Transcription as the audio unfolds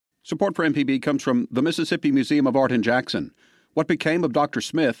Support for MPB comes from the Mississippi Museum of Art in Jackson. What Became of Dr.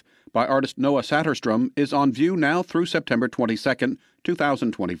 Smith by artist Noah Satterstrom is on view now through September 22,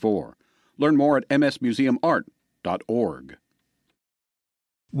 2024. Learn more at msmuseumart.org.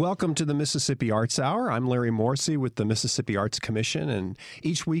 Welcome to the Mississippi Arts Hour. I'm Larry Morrissey with the Mississippi Arts Commission, and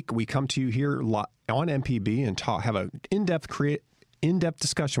each week we come to you here on MPB and have an in-depth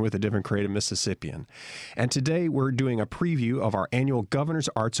discussion with a different creative Mississippian. And today we're doing a preview of our annual Governor's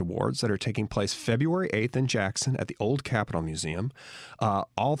Arts Awards that are taking place February 8th in Jackson at the Old Capitol Museum.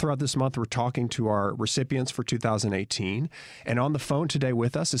 All throughout this month, we're talking to our recipients for 2018. And on the phone today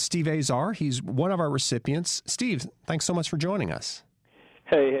with us is Steve Azar. He's one of our recipients. Steve, thanks so much for joining us.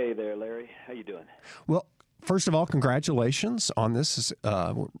 Hey there, Larry. How you doing? Well, first of all, congratulations on this.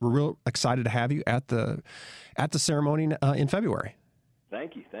 We're real excited to have you at the ceremony in February.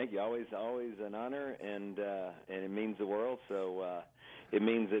 Thank you. Always an honor, and it means the world. So it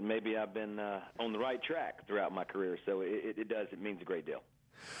means that maybe I've been on the right track throughout my career. So it does. It means a great deal.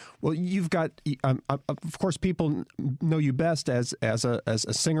 Well, you've got, of course, people know you best as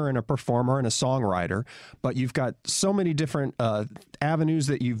a singer and a performer and a songwriter, but you've got so many different avenues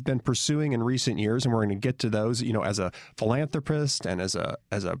that you've been pursuing in recent years, and we're going to get to those. You know, as a philanthropist and as a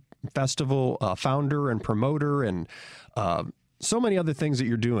festival founder and promoter, and so many other things that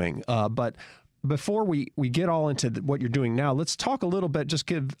you're doing. But before we get all into what you're doing now, let's talk a little bit, just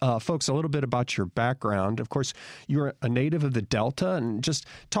give folks a little bit about your background. Of course, you're a native of the Delta, and just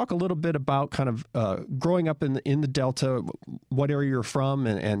talk a little bit about kind of growing up in the Delta, what area you're from,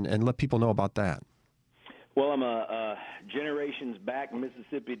 and let people know about that. Well, I'm a generations back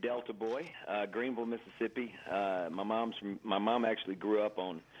Mississippi Delta boy, Greenville, Mississippi. My mom actually grew up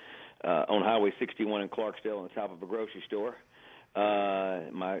on Highway 61 in Clarksdale on the top of a grocery store.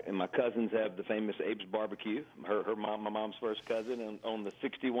 My cousins have the famous Abe's Barbecue. My mom's first cousin on the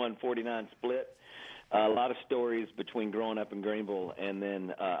 61-49 split. A lot of stories between growing up in Greenville and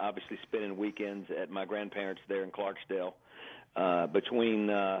then obviously spending weekends at my grandparents there in Clarksdale. Between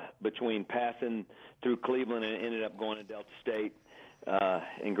passing through Cleveland and ended up going to Delta State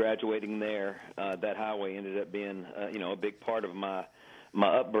and graduating there, that highway ended up being a big part of my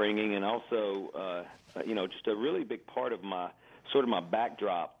upbringing, and also just a really big part of my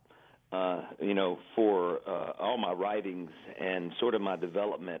backdrop, for all my writings and sort of my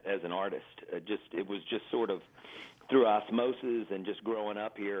development as an artist. It was just sort of through osmosis and just growing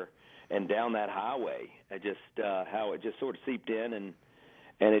up here and down that highway. How it just sort of seeped in, and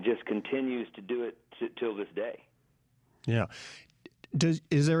it just continues to do it till this day. Yeah.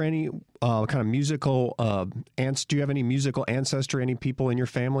 Is there any kind of musical do you have any musical ancestry, any people in your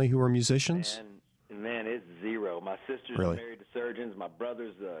family who are musicians? Man, it's zero. My sister's married to surgeons. My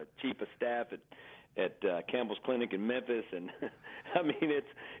brother's chief of staff at Campbell's Clinic in Memphis, and I mean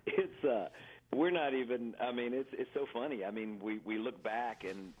it's we're not even. I mean it's so funny. I mean we look back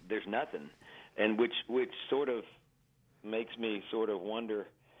and there's nothing, and which sort of makes me sort of wonder,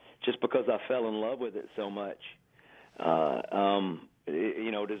 just because I fell in love with it so much.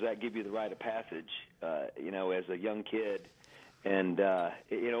 Does that give you the rite of passage? As a young kid. And,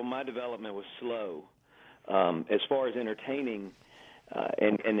 my development was slow. As far as entertaining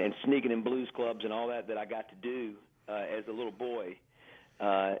and sneaking in blues clubs and all that I got to do as a little boy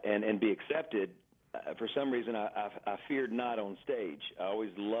and be accepted, for some reason I feared not on stage. I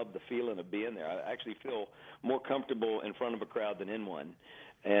always loved the feeling of being there. I actually feel more comfortable in front of a crowd than in one.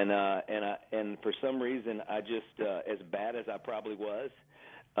 And for some reason, I just, as bad as I probably was,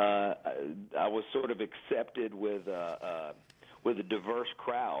 I was sort of accepted with a diverse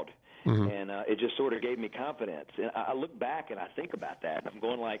crowd, and it just sort of gave me confidence. And I look back and I think about that, and I'm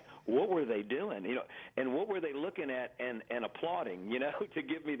going like, what were they doing? And what were they looking at and applauding? To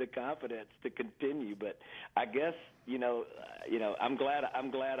give me the confidence to continue. But I guess I'm glad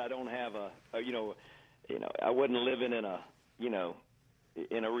I don't have I wasn't living in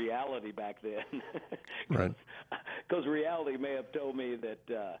a reality back then. Right. Because reality may have told me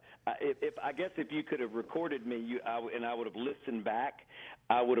that if you could have recorded me, and I would have listened back,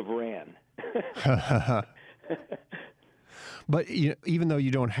 I would have ran. But even though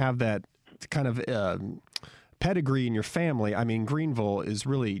you don't have that kind of pedigree in your family, I mean, Greenville is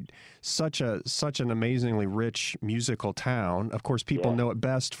really such an amazingly rich musical town. Of course, people know it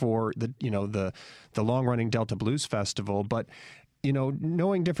best for the long-running Delta Blues Festival, but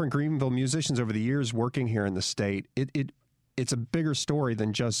knowing different Greenville musicians over the years working here in the state, it's a bigger story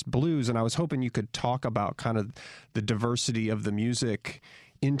than just blues. And I was hoping you could talk about kind of the diversity of the music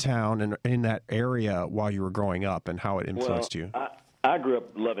in town and in that area while you were growing up and how it influenced you. I grew up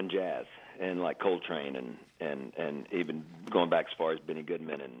loving jazz, and like Coltrane and even going back as far as Benny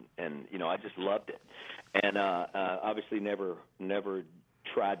Goodman and I just loved it, and obviously never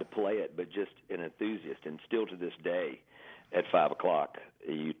tried to play it, but just an enthusiast, and still to this day, at 5 o'clock,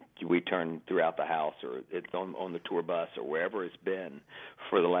 we turn throughout the house, or it's on the tour bus, or wherever it's been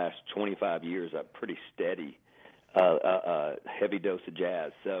for the last 25 years. A pretty steady, heavy dose of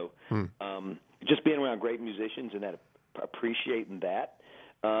jazz. So, just being around great musicians and that appreciating that.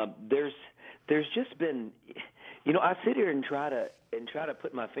 There's just been, I sit here and try to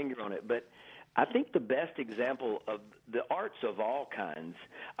put my finger on it, but I think the best example of the arts of all kinds,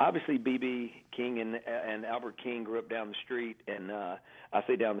 obviously B.B. King and Albert King grew up down the street, and I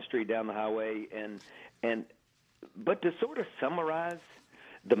say down the street, down the highway, but to sort of summarize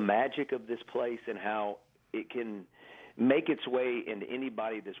the magic of this place and how it can make its way into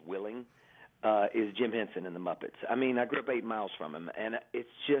anybody that's willing, is Jim Henson and the Muppets. I mean, I grew up 8 miles from him, and it's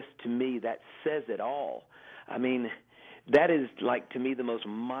just, to me, that says it all. I mean, that is, like, to me, the most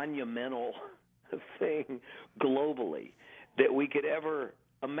monumental thing globally that we could ever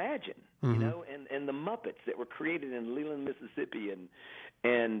imagine, and the Muppets that were created in Leland, Mississippi,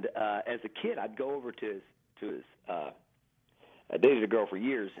 and as a kid, I'd go over to his I dated a girl for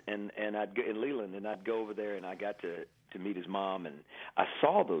years, and I'd go in Leland, and I'd go over there, and I got to meet his mom, and I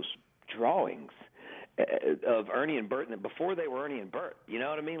saw those drawings of Ernie and Bert, and before they were Ernie and Bert, you know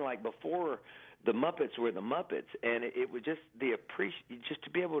what I mean? Like before the Muppets were the Muppets, and it was just just to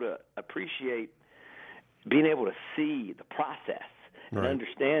be able to appreciate, being able to see the process and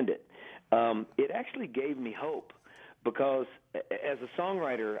understand it. It actually gave me hope, because as a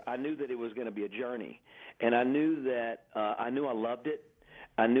songwriter, I knew that it was going to be a journey, and I knew that I loved it.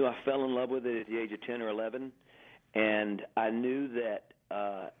 I knew I fell in love with it at the age of 10 or 11, and I knew that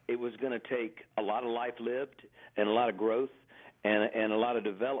it was going to take a lot of life lived and a lot of growth and a lot of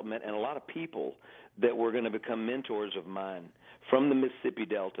development and a lot of people that were going to become mentors of mine from the Mississippi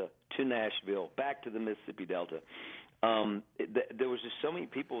Delta to Nashville, back to the Mississippi Delta. There was just so many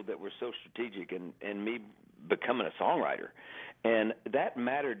people that were so strategic in me becoming a songwriter, and that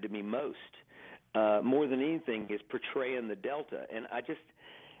mattered to me most. More than anything is portraying the Delta, and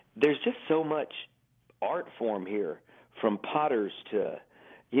there's just so much art form here, from potters to,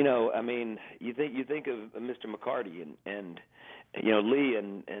 I mean, you think of Mr. McCarty and Lee,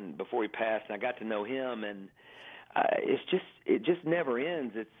 and before he passed, and I got to know him, and it just never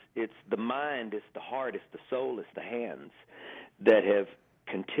ends. It's the mind, it's the heart, it's the soul, it's the hands that have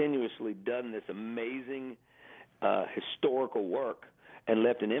continuously done this amazing historical work and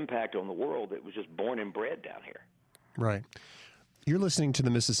left an impact on the world that was just born and bred down here. Right. You're listening to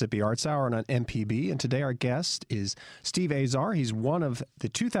the Mississippi Arts Hour on MPB, and today our guest is Steve Azar. He's one of the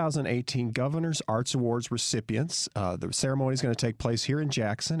 2018 Governor's Arts Awards recipients. The ceremony is going to take place here in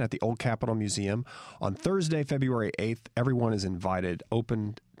Jackson at the Old Capitol Museum on Thursday, February 8th. Everyone is invited,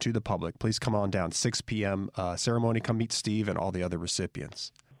 open to the public. Please come on down, 6 p.m. Ceremony. Come meet Steve and all the other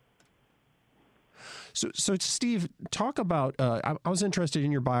recipients. So Steve, talk about. I was interested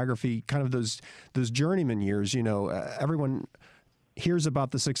in your biography, kind of those journeyman years. Everyone hears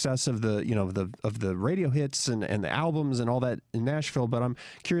about the success of the radio hits and the albums and all that in Nashville, but I'm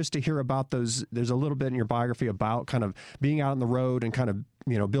curious to hear about those. There's a little bit in your biography about kind of being out on the road and kind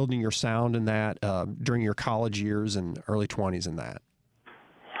of building your sound in that during your college years and early 20s and that.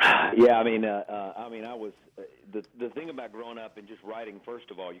 Yeah, I mean, I was the thing about growing up and just writing.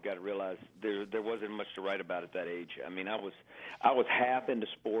 First of all, you got to realize there wasn't much to write about at that age. I mean, I was half into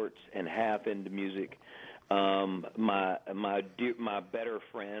sports and half into music. My better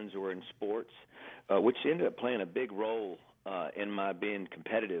friends were in sports, which ended up playing a big role in my being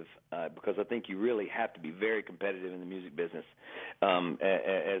competitive, because I think you really have to be very competitive in the music business,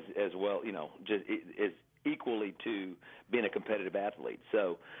 as well. Just as equally to being a competitive athlete.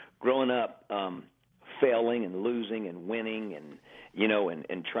 So, growing up, failing and losing and winning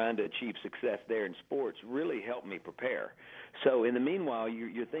and trying to achieve success there in sports really helped me prepare. So in the meanwhile,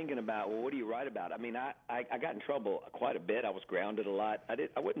 you're thinking about, well, what do you write about? I mean, I got in trouble quite a bit. I was grounded a lot.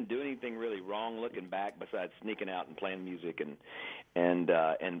 I wouldn't do anything really wrong looking back besides sneaking out and playing music and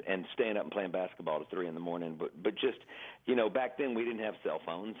staying up and playing basketball to 3 a.m. But just, back then we didn't have cell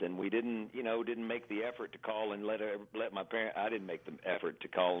phones, and we didn't make the effort to call and let my parents. I didn't make the effort to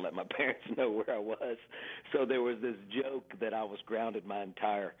call and let my parents know where I was. So there was this joke that I was grounded my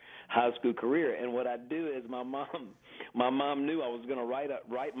entire high school career. And what I'd do is my mom knew I was going to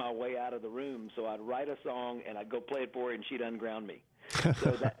write my way out of the room, so I'd write a song and I'd go play it for her, and she'd unground me.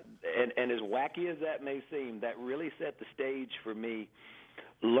 So that, and as wacky as that may seem, that really set the stage for me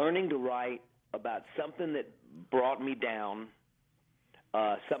learning to write about something that brought me down,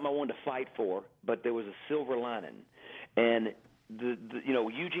 something I wanted to fight for, but there was a silver lining. And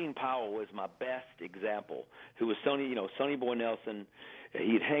Eugene Powell was my best example, who was Sonny Boy Nelson.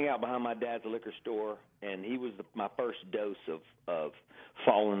 He'd hang out behind my dad's liquor store, and he was my first dose of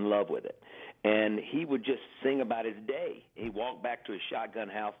falling in love with it. And he would just sing about his day. He'd walk back to his shotgun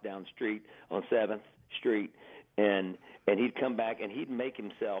house down the street on 7th Street, and he'd come back, and he'd make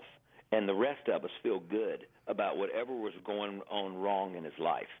himself and the rest of us feel good about whatever was going on wrong in his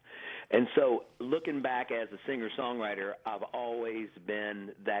life. And so looking back as a singer-songwriter, I've always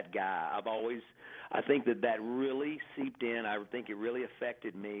been that guy. I think that really seeped in. I think it really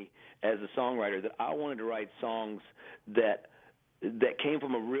affected me as a songwriter, that I wanted to write songs that came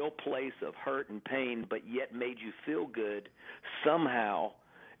from a real place of hurt and pain, but yet made you feel good somehow.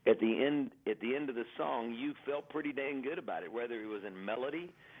 At the end of the song, you felt pretty dang good about it, whether it was in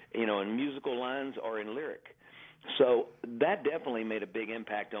melody, in musical lines, or in lyric. So that definitely made a big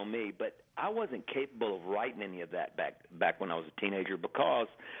impact on me, but I wasn't capable of writing any of that back when I was a teenager, because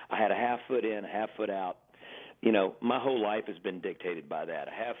I had a half foot in, a half foot out. My whole life has been dictated by that.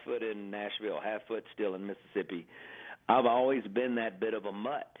 A half foot in Nashville, a half foot still in Mississippi. I've always been that bit of a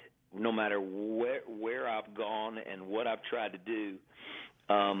mutt, no matter where I've gone and what I've tried to do.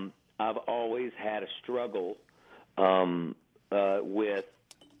 I've always had a struggle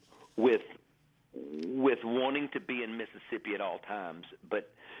with wanting to be in Mississippi at all times,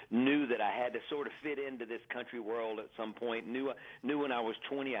 but knew that I had to sort of fit into this country world at some point. Knew when I was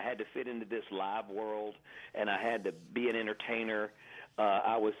 20 I had to fit into this live world, and I had to be an entertainer.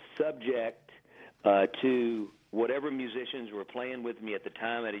 I was subject to whatever musicians were playing with me at the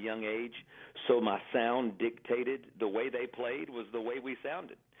time at a young age, so my sound dictated the way they played was the way we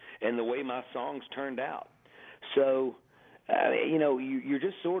sounded and the way my songs turned out. So, you're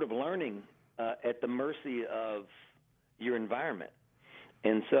just sort of learning at the mercy of your environment.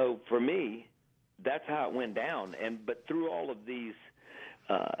 And so for me, that's how it went down. But through all of these,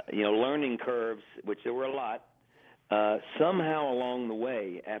 learning curves, which there were a lot, somehow along the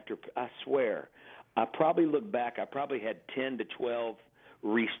way, I swear, I probably look back, I probably had 10 to 12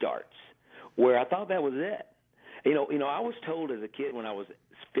 restarts where I thought that was it. I was told as a kid when I was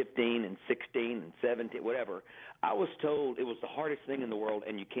 15 and 16 and 17, whatever, I was told it was the hardest thing in the world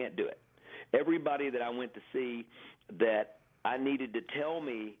and you can't do it. Everybody that I went to see that I needed to tell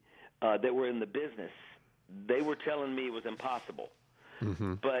me that were in the business, they were telling me it was impossible.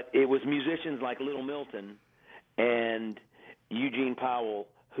 Mm-hmm. But it was musicians like Little Milton and Eugene Powell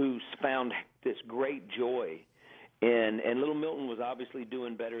who found this great joy. And Little Milton was obviously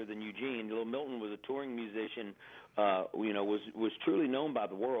doing better than Eugene. Little Milton was a touring musician, was truly known by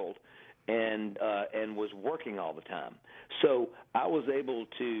the world, and was working all the time. So I was able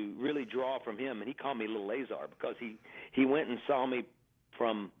to really draw from him, and he called me Little Lazar because he went and saw me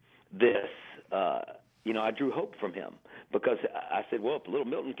from this. I drew hope from him because I said, well, if Little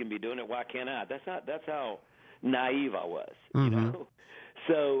Milton can be doing it, why can't I? That's how naive I was, mm-hmm.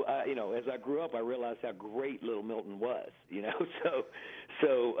 So, as I grew up, I realized how great Little Milton was,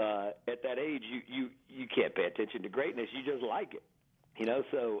 So at that age, you can't pay attention to greatness. You just like it,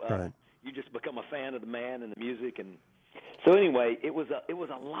 So right. You just become a fan of the man and the music. And so anyway, it was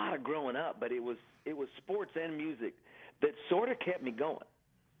a lot of growing up, but it was sports and music that sort of kept me going.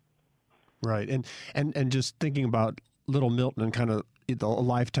 Right. And just thinking about Little Milton and kind of a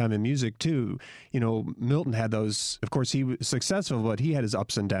lifetime in music too, Milton had those, of course he was successful, but he had his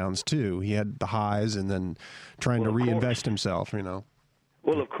ups and downs too. He had the highs and then trying to reinvest himself,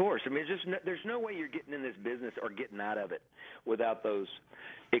 Well, of course. I mean, there's no way you're getting in this business or getting out of it without those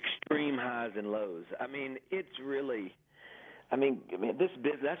extreme highs and lows. I mean, it's really, this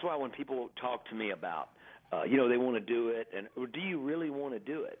business, that's why when people talk to me about, they want to do it, and do you really want to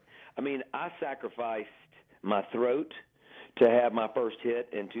do it? I mean, I sacrificed my throat to have my first hit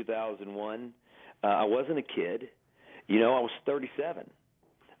in 2001. I wasn't a kid. I was 37.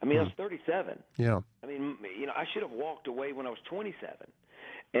 I was 37. Yeah. I should have walked away when I was 27.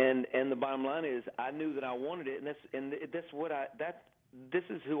 And the bottom line is, I knew that I wanted it, and this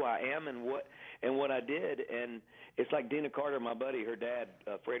is who I am and what I did. And it's like Dina Carter, my buddy, her dad,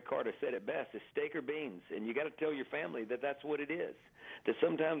 Fred Carter, said it best: it's steak or beans. And you got to tell your family that that's what it is. That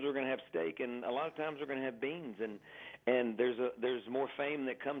sometimes we're going to have steak, and a lot of times we're going to have beans. And there's more fame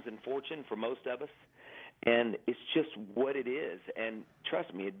that comes in fortune for most of us. And it's just what it is. And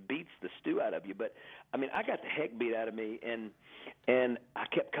trust me, it beats the stew out of you. But, I got the heck beat out of me, and I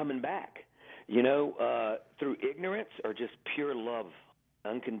kept coming back, through ignorance or just pure love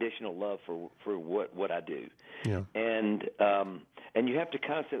unconditional love for what I do. Yeah. And you have to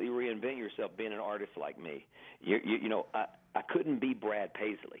constantly reinvent yourself being an artist like me. You know, I couldn't be Brad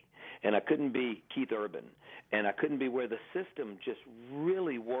Paisley, and I couldn't be Keith Urban, and I couldn't be where the system just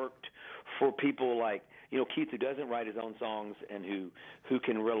really worked for people like, you know, Keith, who doesn't write his own songs and who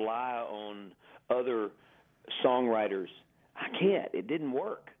can rely on other songwriters. I can't. It didn't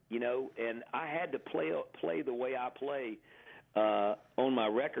work, you know, and I had to play the way I play on my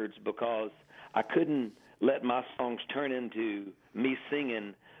records because I couldn't let my songs turn into me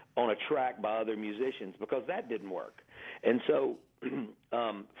singing on a track by other musicians because that didn't work. And so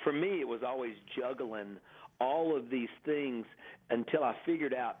for me, it was always juggling all of these things until I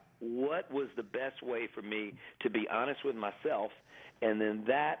figured out what was the best way for me to be honest with myself, and then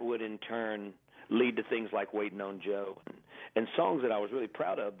that would in turn lead to things like Waiting on Joe and songs that I was really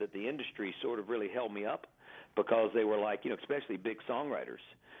proud of that the industry sort of really held me up because they were like, you know, especially big songwriters,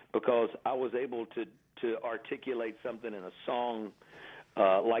 because I was able to articulate something in a song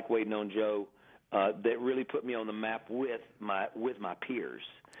like Waiting on Joe that really put me on the map with my peers.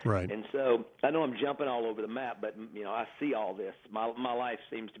 Right. And so I know I'm jumping all over the map, but, you know, I see all this. My life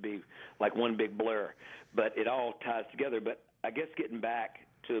seems to be like one big blur, but it all ties together. But I guess getting back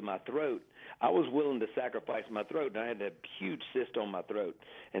to my throat, I was willing to sacrifice my throat, and I had a huge cyst on my throat.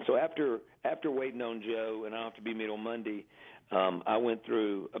 And so after Waiting on Joe and I Have to Be Me on Monday, I went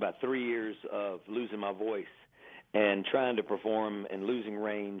through about 3 years of losing my voice and trying to perform and losing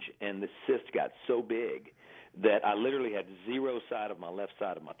range, and the cyst got so big that I literally had zero side of my left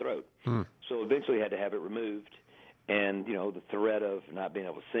side of my throat. So eventually I had to have it removed. And, you know, the threat of not being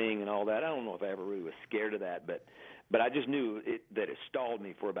able to sing and all that, I don't know if I ever really was scared of that, but I just knew that it stalled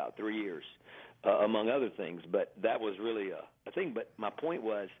me for about 3 years, among other things. But that was really a thing. But my point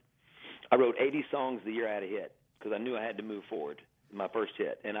was I wrote 80 songs the year I had a hit because I knew I had to move forward, my first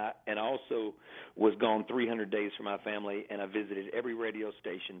hit. And I also was gone 300 days from my family, and I visited every radio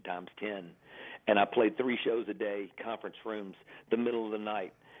station times 10. And I played 3 shows a day, conference rooms, the middle of the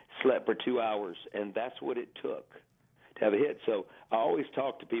night, slept for 2 hours, and that's what it took to have a hit. So I always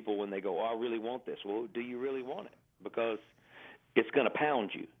talk to people when they go, oh, I really want this. Well, do you really want it? Because it's going to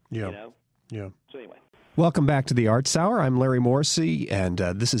pound you, you know? Yeah. So anyway. Welcome back to the Arts Hour. I'm Larry Morrissey, and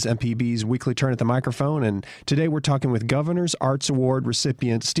this is MPB's Weekly Turn at the Microphone. And today we're talking with Governor's Arts Award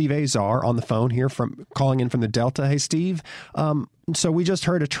recipient Steve Azar on the phone here, calling in from the Delta. Hey, Steve. So we just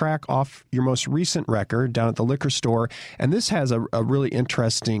heard a track off your most recent record Down at the Liquor Store, and this has a really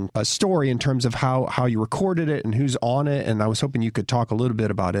interesting story in terms of how you recorded it and who's on it. And I was hoping you could talk a little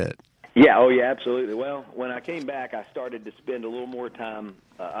bit about it. Yeah, oh yeah, absolutely. Well, when I came back, I started to spend a little more time,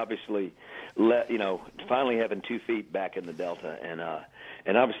 obviously, finally having 2 feet back in the Delta,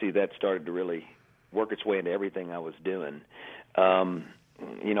 and obviously that started to really work its way into everything I was doing.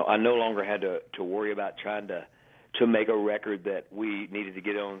 You know, I no longer had to worry about trying to make a record that we needed to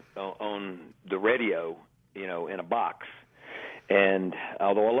get on the radio, you know, in a box. And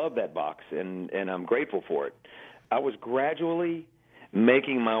although I love that box and I'm grateful for it, I was gradually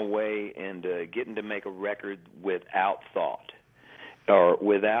making my way into getting to make a record without thought or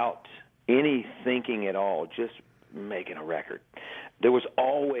without any thinking at all, just making a record. There was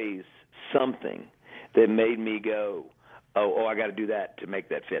always something that made me go, oh, I got to do that to make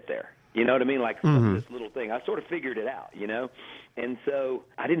that fit there. You know what I mean? Like this little thing. I sort of figured it out, you know? And so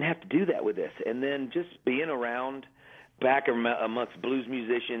I didn't have to do that with this. And then just being around back amongst blues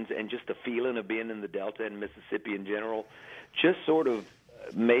musicians and just the feeling of being in the Delta and Mississippi in general just sort of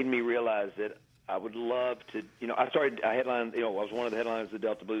made me realize that I would love to, you know, I headlined, you know, I was one of the headliners of the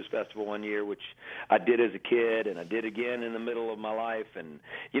Delta Blues Festival one year, which I did as a kid, and I did again in the middle of my life, and,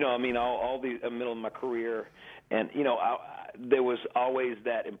 you know, I mean, all the middle of my career, and, you know, there was always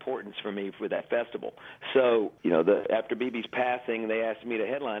that importance for me for that festival. So, you know, after BB's passing, they asked me to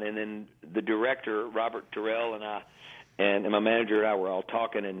headline, and then the director, Robert Terrell, and I, and my manager and I were all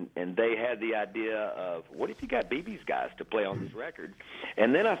talking, and they had the idea of, what if you got BB's guys to play on this record?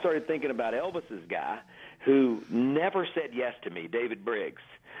 And then I started thinking about Elvis's guy, who never said yes to me, David Briggs.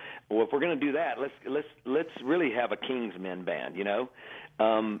 Well, if we're going to do that, let's really have a King's Men band, you know,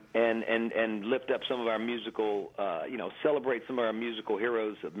 and lift up some of our musical, you know, celebrate some of our musical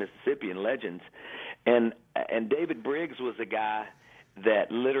heroes of Mississippi and legends. And David Briggs was a guy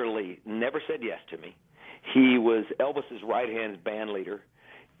that literally never said yes to me. He was Elvis's right-hand band leader.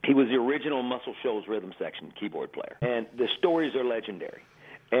 He was the original Muscle Shoals rhythm section keyboard player. And the stories are legendary.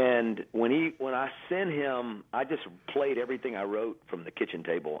 And when I sent him, I just played everything I wrote from the kitchen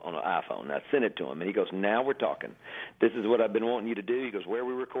table on an iPhone. And I sent it to him, and he goes, "Now we're talking. This is what I've been wanting you to do." He goes, "Where are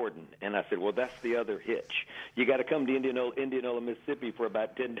we recording?" And I said, "Well, that's the other hitch. You got to come to Indianola, Mississippi for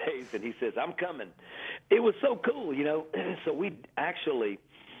about 10 days." And he says, "I'm coming." It was so cool, you know. So we actually,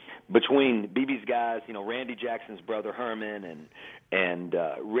 between BB's guys, you know, Randy Jackson's brother Herman and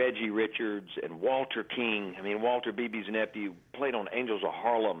Reggie Richards and Walter King. I mean, Walter, BB's nephew, played on Angels of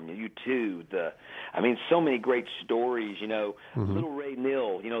Harlem, U2. So many great stories, you know. Little Ray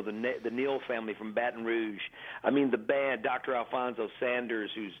Neal, you know, the Neal family from Baton Rouge. I mean, the band, Dr. Alfonso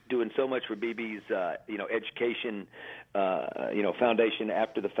Sanders, who's doing so much for BB's, education, foundation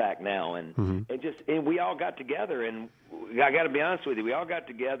after the fact now. And we all got together, and I got to be honest with you, we all got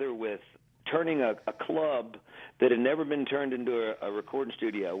together with turning a club that had never been turned into a recording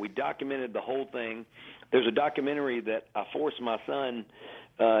studio. We documented the whole thing. There's a documentary that I forced my son.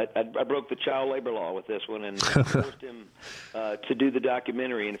 I broke the child labor law with this one, and forced him to do the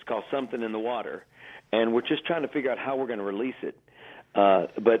documentary, and it's called Something in the Water. And we're just trying to figure out how we're going to release it.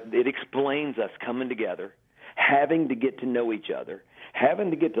 But it explains us coming together, having to get to know each other,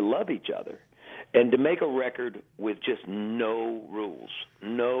 having to get to love each other, and to make a record with just no rules,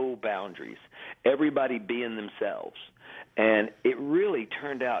 no boundaries, everybody being themselves. And it really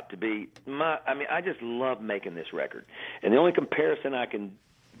turned out to be I just love making this record. And the only comparison I can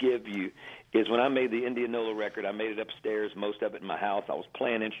give you is when I made the Indianola record, I made it upstairs, most of it in my house. I was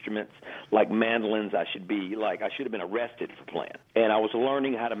playing instruments like mandolins. I should have been arrested for playing. And I was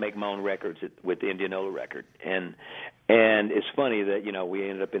learning how to make my own records with the Indianola record. And it's funny that, you know, we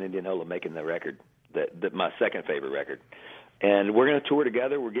ended up in Indianola making the record, that my second favorite record. And we're going to tour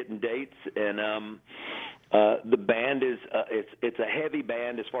together. We're getting dates, and the band is it's a heavy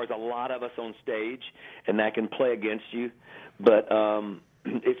band as far as a lot of us on stage, and that can play against you. But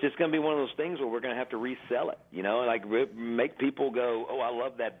it's just going to be one of those things where we're going to have to resell it, you know, like make people go, "Oh, I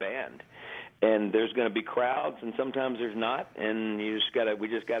love that band." And there's going to be crowds, and sometimes there's not, and we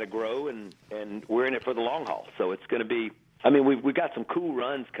just got to grow, and we're in it for the long haul. So it's going to be. I mean, we've got some cool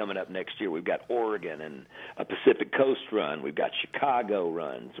runs coming up next year. We've got Oregon and a Pacific Coast run. We've got Chicago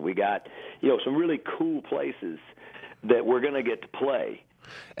runs. We got, you know, some really cool places that we're going to get to play.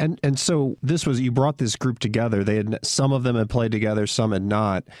 And so you brought this group together. Some of them had played together, some had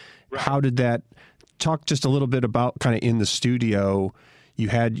not. Right. How did that? Talk just a little bit about kind of in the studio. You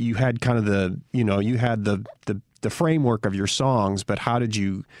had kind of you had the framework of your songs, but how did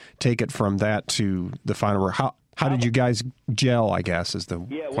you take it from that to the final work? How did you guys gel, I guess, is the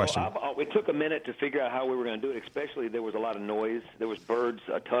question. Well, it took a minute to figure out how we were going to do it, especially there was a lot of noise. There was birds,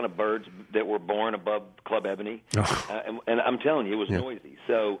 a ton of birds that were born above Club Ebony. And I'm telling you, it was noisy.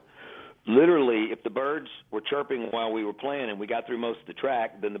 So literally, if the birds were chirping while we were playing and we got through most of the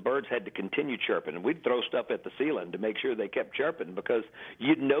track, then the birds had to continue chirping. And we'd throw stuff at the ceiling to make sure they kept chirping, because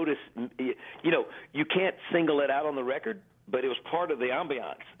you'd notice, you know, you can't single it out on the record, but it was part of the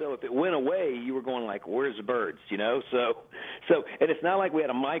ambiance. So if it went away, you were going like, "Where's the birds?" You know. So, and it's not like we had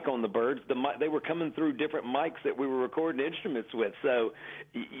a mic on the birds. They were coming through different mics that we were recording instruments with. So,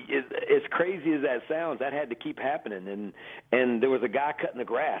 as crazy as that sounds, that had to keep happening. And there was a guy cutting the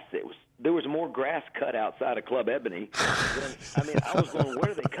grass. There was more grass cut outside of Club Ebony than, I was going,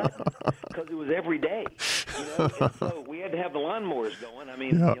 "Where are they cutting?" Because it was every day. You know. And so we had to have the lawnmowers going.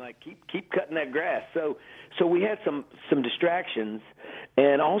 Keep cutting that grass. So we had some distractions,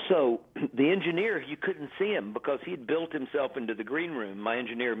 and also the engineer, you couldn't see him because he'd built himself into the green room, my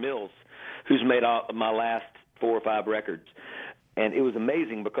engineer Mills, who's made my last 4 or 5 records. And it was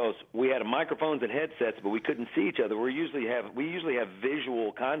amazing because we had microphones and headsets, but we couldn't see each other. We usually have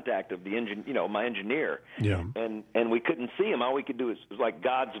visual contact of the engine, you know, my engineer. Yeah. And we couldn't see him. All we could do was like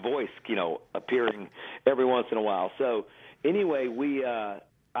God's voice, you know, appearing every once in a while. So anyway,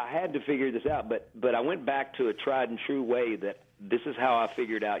 I had to figure this out, but I went back to a tried and true way that this is how I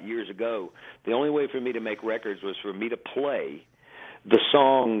figured out years ago. The only way for me to make records was for me to play the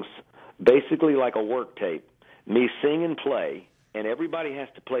songs basically like a work tape, me sing and play, and everybody has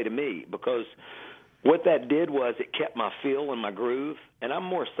to play to me, because what that did was it kept my feel and my groove, and I'm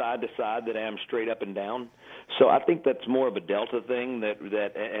more side to side than I am straight up and down. So I think that's more of a Delta thing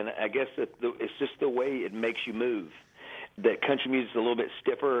and I guess it's just the way it makes you move. That country music's a little bit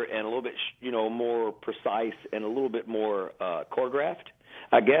stiffer and a little bit, you know, more precise and a little bit more choreographed,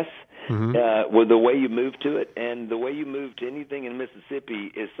 I guess, with the way you move to it. And the way you move to anything in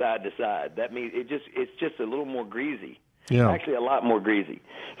Mississippi is side to side. That means it's just a little more greasy. Yeah. Actually, a lot more greasy.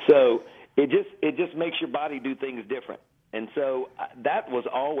 So it just makes your body do things different. And so that was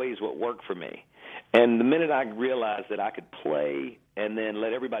always what worked for me. And the minute I realized that I could play and then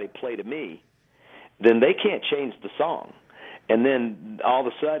let everybody play to me, then they can't change the song. And then all of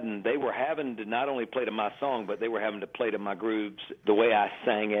a sudden, they were having to not only play to my song, but they were having to play to my grooves, the way I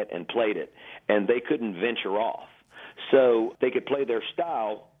sang it and played it. And they couldn't venture off. So they could play their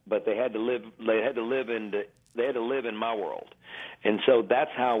style, but they had to live. They had to live in my world. And so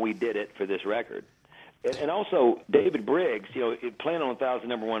that's how we did it for this record. And also, David Briggs, playing on 1,000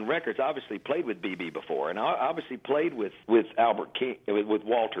 number one records, obviously played with B.B. before, and obviously played with Albert King, with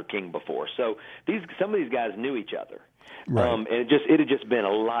Walter King before. So some of these guys knew each other, right. And it had just been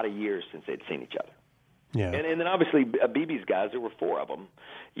a lot of years since they'd seen each other. Yeah. And then obviously B.B.'s guys, there were four of them.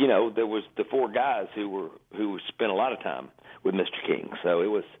 There was the four guys who spent a lot of time with Mr. King.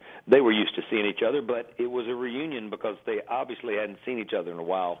 So they were used to seeing each other, but it was a reunion because they obviously hadn't seen each other in a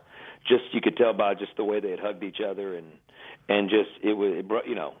while. Just you could tell by just the way they had hugged each other, and just it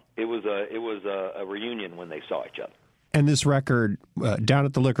was a reunion when they saw each other. And this record, Down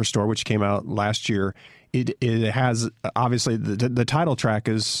at the Liquor Store, which came out last year, it has, obviously, the title track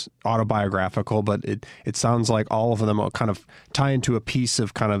is autobiographical, but it sounds like all of them kind of tie into a piece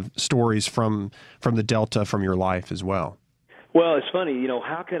of kind of stories from the Delta, from your life as well. Well, it's funny,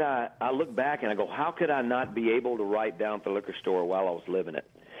 how could I look back and I go, how could I not be able to write Down at the Liquor Store while I was living it?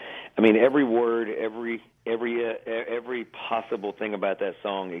 I mean, every word, every possible thing about that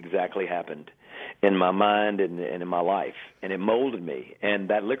song exactly happened in my mind and in my life, and it molded me. And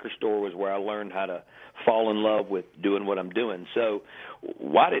that liquor store was where I learned how to fall in love with doing what I'm doing. So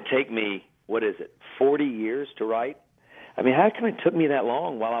why did it take me, 40 years to write? I mean, how come it took me that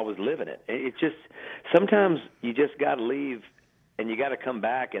long while I was living it? It's just, sometimes you just got to leave and you got to come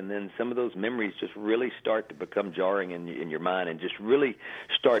back, and then some of those memories just really start to become jarring in your mind and just really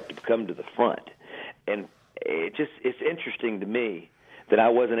start to come to the front. And it's interesting to me that I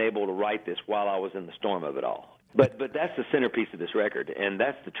wasn't able to write this while I was in the storm of it all. But that's the centerpiece of this record, and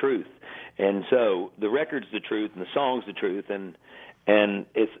that's the truth. And so the record's the truth, and the song's the truth, and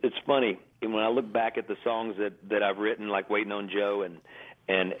it's funny. And when I look back at the songs that I've written, like Waiting on Joe and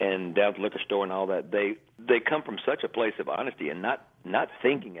Down at the Liquor Store and all that, they come from such a place of honesty and not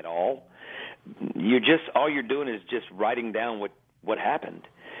thinking at all. All you're doing is just writing down what happened.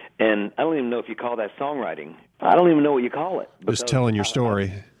 And I don't even know if you call that songwriting. I don't even know what you call it. Just telling your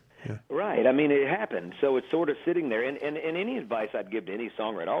story. Yeah. Right. I mean, it happened. So it's sort of sitting there. And any advice I'd give to any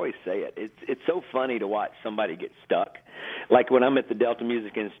songwriter, I always say it. It's so funny to watch somebody get stuck. Like when I'm at the Delta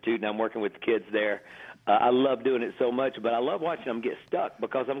Music Institute and I'm working with the kids there, I love doing it so much, but I love watching them get stuck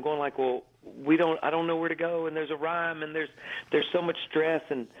because I'm going like, well, I don't know where to go, and there's a rhyme, and there's so much stress,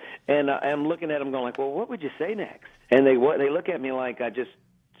 and I'm looking at them going like, well, what would you say next? And they look at me like I just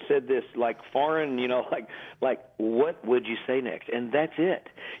said this like foreign, like what would you say next? And that's it.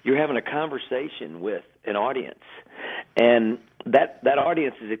 You're having a conversation with an audience, and that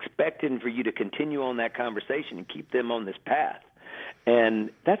audience is expecting for you to continue on that conversation and keep them on this path,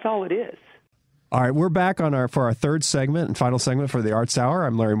 and that's all it is. All right, we're back for our third segment and final segment for the Arts Hour.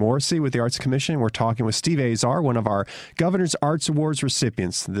 I'm Larry Morrissey with the Arts Commission. We're talking with Steve Azar, one of our Governor's Arts Awards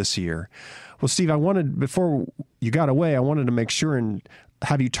recipients this year. Well, Steve, before you got away, I wanted to make sure and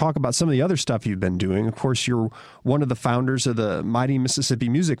have you talk about some of the other stuff you've been doing. Of course, you're one of the founders of the Mighty Mississippi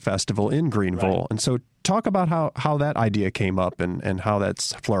Music Festival in Greenville. Right. And so talk about how that idea came up and how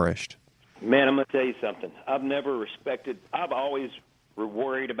that's flourished. Man, I'm going to tell you something. I've always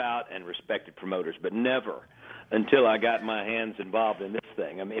worried about and respected promoters, but never until I got my hands involved in this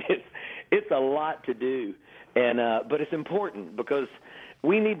thing. I mean, it's a lot to do, and but it's important because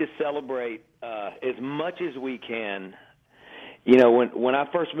we need to celebrate as much as we can. When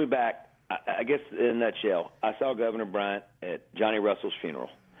I first moved back, I guess in a nutshell, I saw Governor Bryant at Johnny Russell's funeral,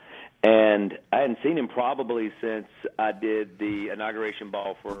 and I hadn't seen him probably since I did the inauguration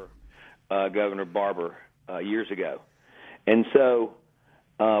ball for Governor Barber years ago, and so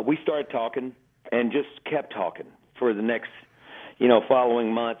we started talking and just kept talking for the next,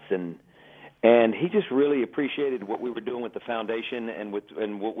 following months, and he just really appreciated what we were doing with the foundation and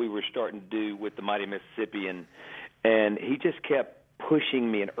what we were starting to do with the Mighty Mississippi, and he just kept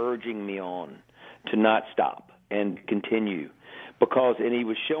pushing me and urging me on to not stop and continue and he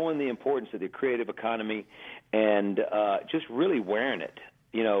was showing the importance of the creative economy and just really wearing it,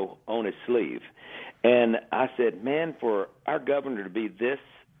 on his sleeve. And I said, man, for our governor to be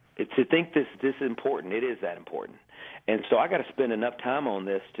to think this is important, it is that important. And so I got to spend enough time on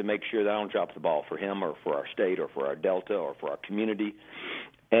this to make sure that I don't drop the ball for him or for our state or for our Delta or for our community.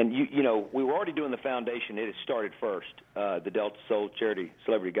 And, we were already doing the foundation. It had started first, the Delta Soul Charity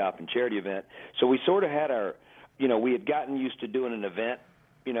Celebrity Gospel Charity event. So we sort of had we had gotten used to doing an event,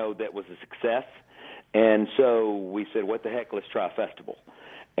 that was a success. And so we said, what the heck, let's try a festival.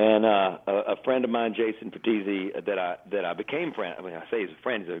 And a friend of mine, Jason Patizzi, that I became friend. I mean, I say he's a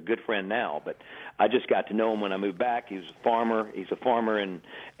friend. He's a good friend now, but I just got to know him when I moved back. He was a farmer. He's a farmer and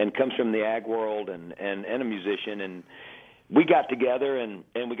comes from the ag world and a musician. And we got together and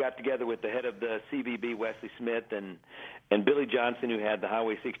we got together with the head of the CVB, Wesley Smith, and Billy Johnson, who had the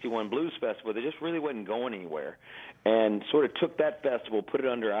Highway 61 Blues Festival. That just really wasn't going anywhere, and sort of took that festival, put it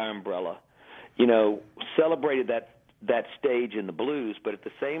under our umbrella. Celebrated that stage in the blues, but at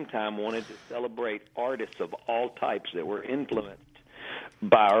the same time wanted to celebrate artists of all types that were influenced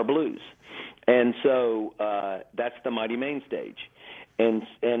by our blues. And so that's the Mighty Main stage. And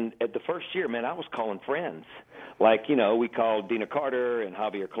at the first year, man, I was calling friends. Like, we called Dina Carter and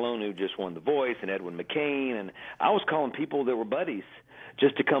Javier Colon, who just won The Voice, and Edwin McCain. And I was calling people that were buddies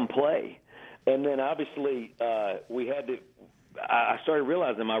just to come play. And then obviously I started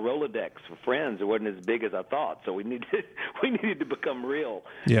realizing my Rolodex for friends, it wasn't as big as I thought, so we needed to become real.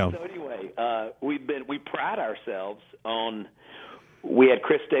 Yeah. So anyway, we pride ourselves on. We had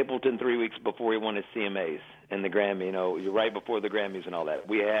Chris Stapleton 3 weeks before he won his CMAs and the Grammy, right before the Grammys and all that.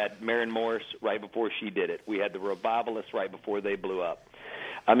 We had Maren Morris right before she did it. We had the Revivalists right before they blew up.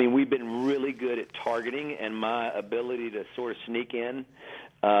 I mean, we've been really good at targeting, and my ability to sort of sneak in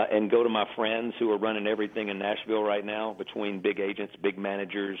and go to my friends who are running everything in Nashville right now, between big agents, big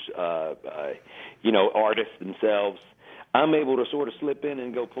managers, artists themselves. I'm able to sort of slip in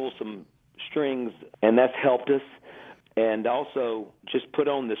and go pull some strings, and that's helped us. And also just put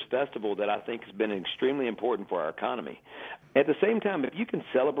on this festival that I think has been extremely important for our economy. At the same time, if you can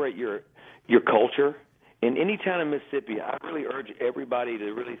celebrate your culture in any town in Mississippi, I really urge everybody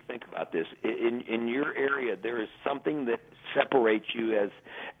to really think about this. In your area, there is something that separates you as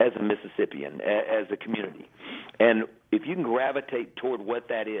a Mississippian, as a community. And if you can gravitate toward what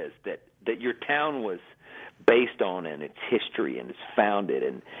that is, that your town was based on and its history and its founded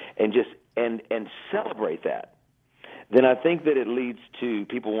and celebrate that, then I think that it leads to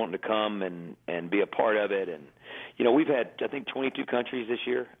people wanting to come and be a part of it. And, we've had, I think, 22 countries this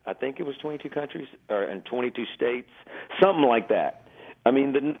year. I think it was 22 countries and 22 states, something like that. I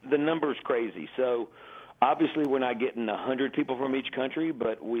mean, the number's crazy. So obviously we're not getting 100 people from each country,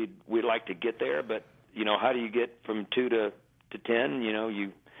 but we'd like to get there. But, how do you get from 2 to 10?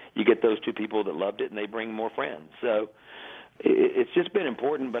 You get those 2 people that loved it, and they bring more friends. So it's just been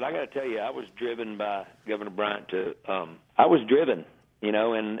important, but I got to tell you, I was driven by Governor Bryant I was driven,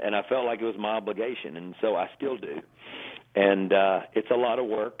 and I felt like it was my obligation, and so I still do. And it's a lot of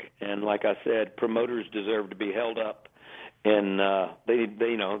work, and like I said, promoters deserve to be held up, and they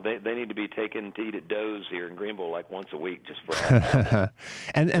need to be taken to eat at Doe's here in Greenville like once a week just for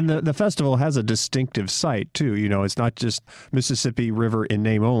And the festival has a distinctive site too. It's not just Mississippi River in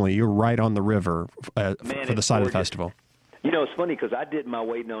name only. You're right on the river for the site of the festival. It's funny because I did my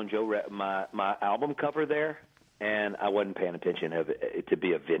Waiting on Joe, my album cover there, and I wasn't paying attention of it to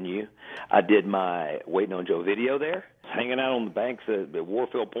be a venue. I did my Waiting on Joe video there, hanging out on the banks at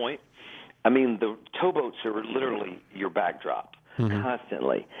Warfield Point. I mean, the towboats are literally your backdrop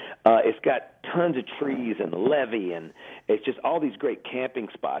constantly. It's got tons of trees and levee, and it's just all these great camping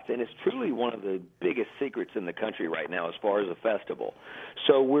spots. And it's truly one of the biggest secrets in the country right now as far as a festival.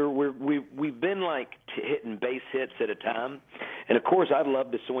 So we've been like hitting base hits at a time. And of course, I'd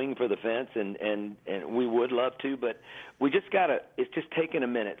love to swing for the fence, and we would love to, but we just it's just taking a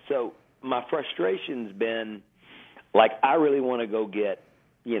minute. So my frustration's been like, I really want to go get,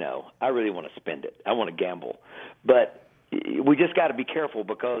 I really want to spend it. I want to gamble. But we just got to be careful,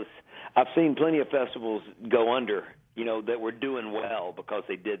 because I've seen plenty of festivals go under, that were doing well because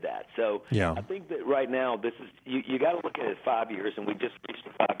they did that. So yeah. I think that right now this is you got to look at it 5 years, and we just reached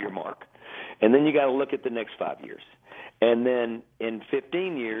the 5-year mark. And then you got to look at the next 5 years. And then in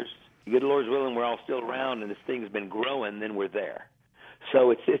 15 years, good Lord's willing, we're all still around and this thing's been growing, then we're there.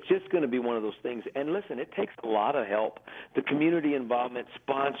 So it's just going to be one of those things. And listen, it takes a lot of help. The community involvement,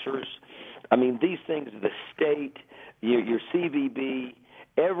 sponsors, I mean, these things, the state, your CVB,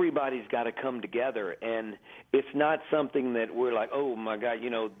 everybody's got to come together. And it's not something that we're like, oh, my God,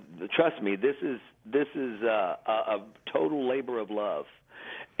 trust me, this is a total labor of love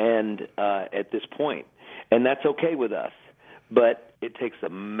and at this point. And that's okay with us. But it takes a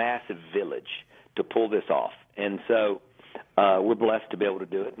massive village to pull this off. And so we're blessed to be able to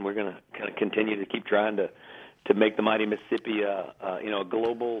do it, and we're going to kind of continue to keep trying to make the Mighty Mississippi a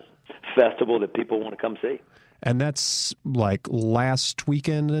global festival that people want to come see. And that's like last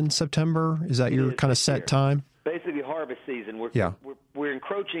weekend in September? Is that your kind of set time? Basically harvest season. We're we're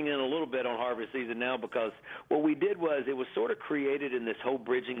encroaching in a little bit on harvest season now, because what we did was it was sort of created in this whole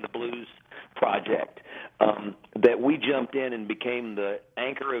Bridging the Blues project, that we jumped in and became the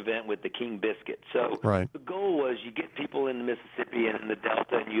anchor event with the King Biscuit. So right. the goal was you get people in the Mississippi and in the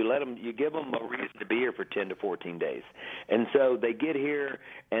Delta, and you give them a reason to be here for 10 to 14 days. And so they get here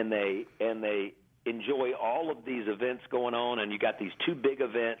and they enjoy all of these events going on, and you got these two big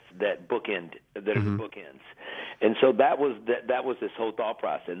events that are the bookends. And so that was this whole thought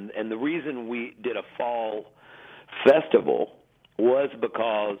process. And the reason we did a fall festival was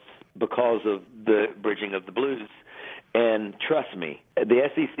because of the Bridging of the Blues. And trust me, the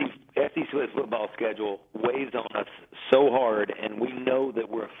SEC football schedule weighs on us so hard, and we know that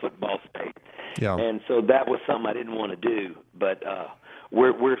we're a football state. Yeah. And so that was something I didn't want to do, but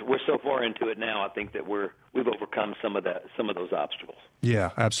we're so far into it now. I think that we've overcome some of those obstacles.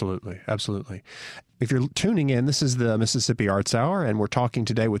 Yeah, absolutely. If you're tuning in, this is the Mississippi Arts Hour, and we're talking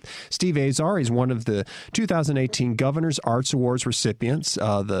today with Steve Azar. He's one of the 2018 Governor's Arts Awards recipients.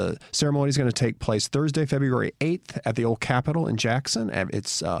 The ceremony is going to take place Thursday, February 8th at the Old Capitol in Jackson. And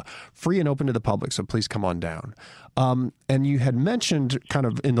it's free and open to the public, so please come on down. And you had mentioned kind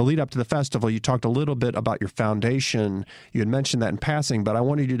of in the lead up to the festival, you talked a little bit about your foundation. You had mentioned that in passing, but I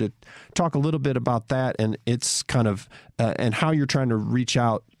wanted you to talk a little bit about that and its kind of and how you're trying to reach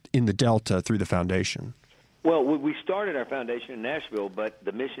out in the Delta through the foundation. Well, we started our foundation in Nashville, but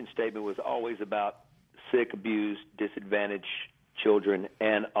the mission statement was always about sick, abused, disadvantaged children,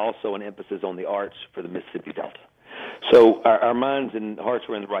 and also an emphasis on the arts for the Mississippi Delta. So our minds and hearts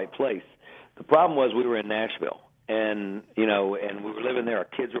were in the right place. The problem was we were in Nashville, and we were living there. Our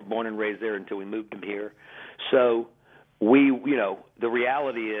kids were born and raised there until we moved them here. So the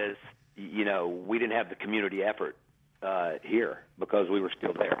reality is, we didn't have the community effort here because we were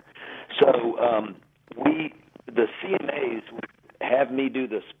still there. So the CMAs would have me do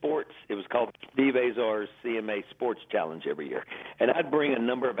the sports. It was called Steve Azar's CMA Sports Challenge every year. And I'd bring a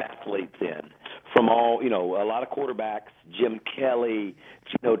number of athletes in from all, a lot of quarterbacks, Jim Kelly,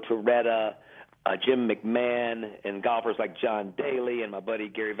 Gino Torretta, Jim McMahon, and golfers like John Daly and my buddy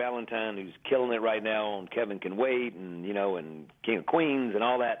Gary Valentine, who's killing it right now on Kevin Can Wait and King of Queens and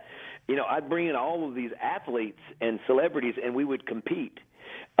all that. I'd bring in all of these athletes and celebrities, and we would compete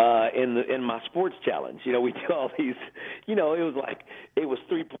in my sports challenge. We do all these. It was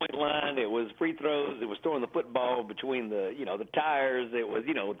 3-point line, it was free throws, it was throwing the football between the tires, it was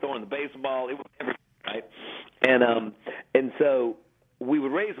throwing the baseball, it was everything, right? And so we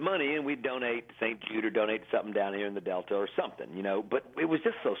would raise money and we'd donate to St. Jude or donate to something down here in the Delta or something, But it was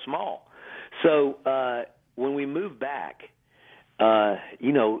just so small. So when we moved back, the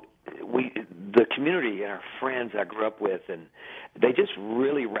community and our friends I grew up with, and they just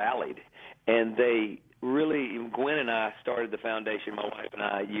really rallied, and they really, Gwen and I started the foundation, my wife and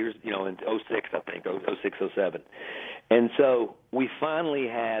I, years, in 06, I think, 06, 07. And so we finally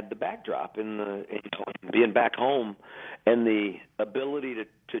had the backdrop in being back home and the ability to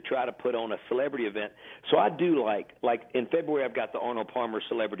try to put on a celebrity event. So I do like in February I've got the Arnold Palmer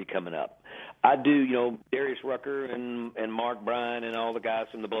Celebrity coming up. I do, Darius Rucker and Mark Bryan and all the guys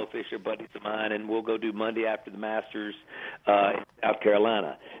from the Blowfish are buddies of mine, and we'll go do Monday after the Masters in South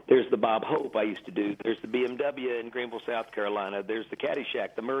Carolina. There's the Bob Hope I used to do. There's the BMW in Greenville, South Carolina. There's the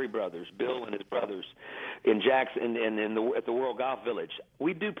Caddyshack, the Murray brothers, Bill and his brothers in Jackson and at the World Golf Village.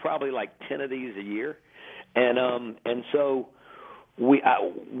 We do probably like 10 of these a year, and so we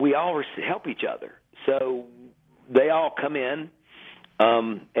all help each other. So they all come in.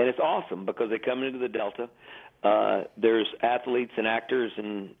 And it's awesome because they come into the Delta. There's athletes and actors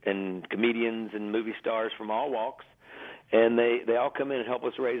and comedians and movie stars from all walks, and they all come in and help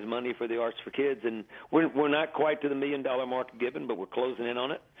us raise money for the Arts for Kids. And we're not quite to the $1 million mark given, but we're closing in on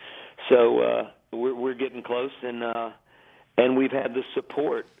it. So we're getting close, and we've had the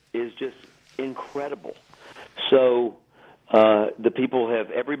support is just incredible. So the people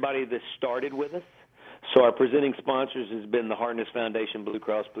everybody that started with us. So our presenting sponsors has been the Harness Foundation, Blue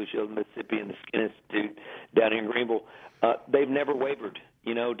Cross Blue Shield of Mississippi, and the Skin Institute down here in Greenville. They've never wavered.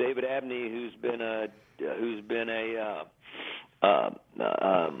 David Abney, he's the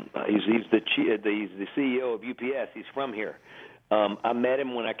CEO of UPS. He's from here. I met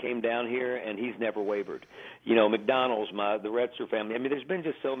him when I came down here, and he's never wavered. McDonald's, the Retzer family. I mean, there's been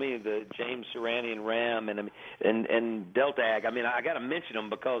just so many, the James Serrani Ram and Delta Ag. I mean, I got to mention them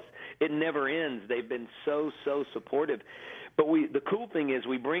because it never ends. They've been so supportive. But the cool thing is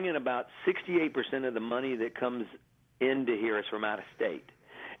we bring in about 68% of the money that comes into here is from out of state.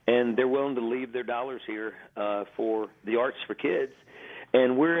 And they're willing to leave their dollars here for the Arts for Kids.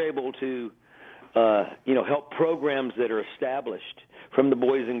 And we're able to help programs that are established, from the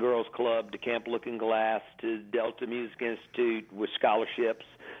Boys and Girls Club to Camp Looking Glass to Delta Music Institute with scholarships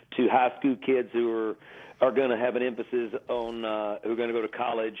to high school kids who are going to have an emphasis on who are going to go to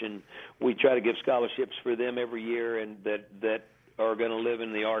college, and we try to give scholarships for them every year, and that are going to live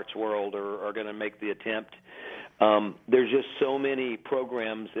in the arts world or are going to make the attempt. There's just so many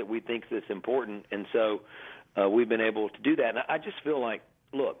programs that we think that's important, and so we've been able to do that. And I just feel like,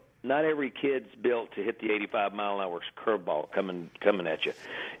 look, not every kid's built to hit the 85-mile-an-hour curveball coming at you,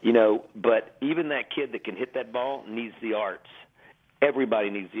 but even that kid that can hit that ball needs the arts.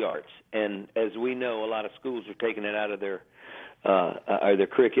 Everybody needs the arts, and as we know, a lot of schools are taking it out of their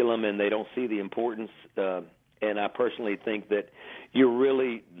curriculum, and they don't see the importance. And I personally think that you're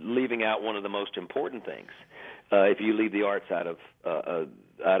really leaving out one of the most important things if you leave the arts out of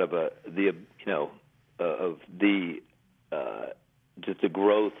just the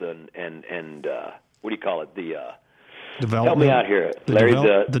growth and what do you call it? The development. Help me out here, Larry.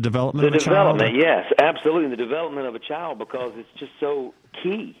 The development of a child. child. Yes, absolutely, the development of a child, because it's just so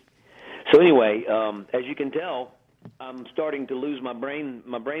key. So anyway, as you can tell, I'm starting to lose my brain.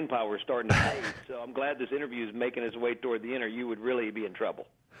 My brain power is starting to fade. So I'm glad this interview is making its way toward the end, or you would really be in trouble.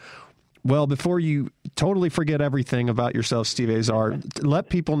 Well, before you totally forget everything about yourself, Steve Azar, let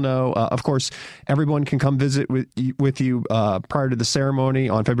people know, of course, everyone can come visit with you prior to the ceremony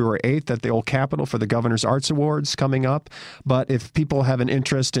on February 8th at the Old Capitol for the Governor's Arts Awards coming up. But if people have an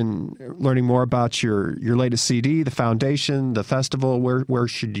interest in learning more about your latest CD, the foundation, the festival, where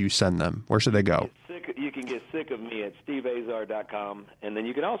should you send them? Where should they go? You can get sick of me at steveazar.com, and then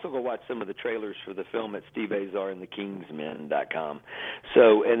you can also go watch some of the trailers for the film at steveazarandthekingsmen.com.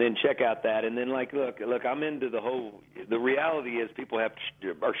 So, and then check out that, and then look, I'm into the reality is people are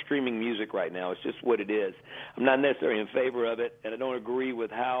streaming music right now. It's just what it is. I'm not necessarily in favor of it, and I don't agree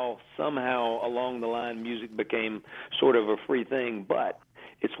with how somehow along the line music became sort of a free thing, but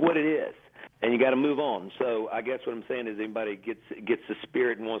it's what it is. And you got to move on. So I guess what I'm saying is, anybody gets the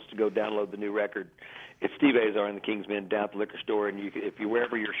spirit and wants to go download the new record, it's Steve Azar and the Kingsmen down at the liquor store, and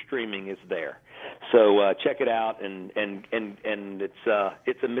wherever you're streaming, it's there. So check it out, and it's a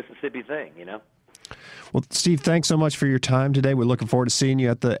Mississippi thing, Well, Steve, thanks so much for your time today. We're looking forward to seeing you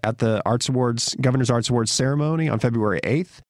at the Arts Awards, Governor's Arts Awards ceremony on February 8th.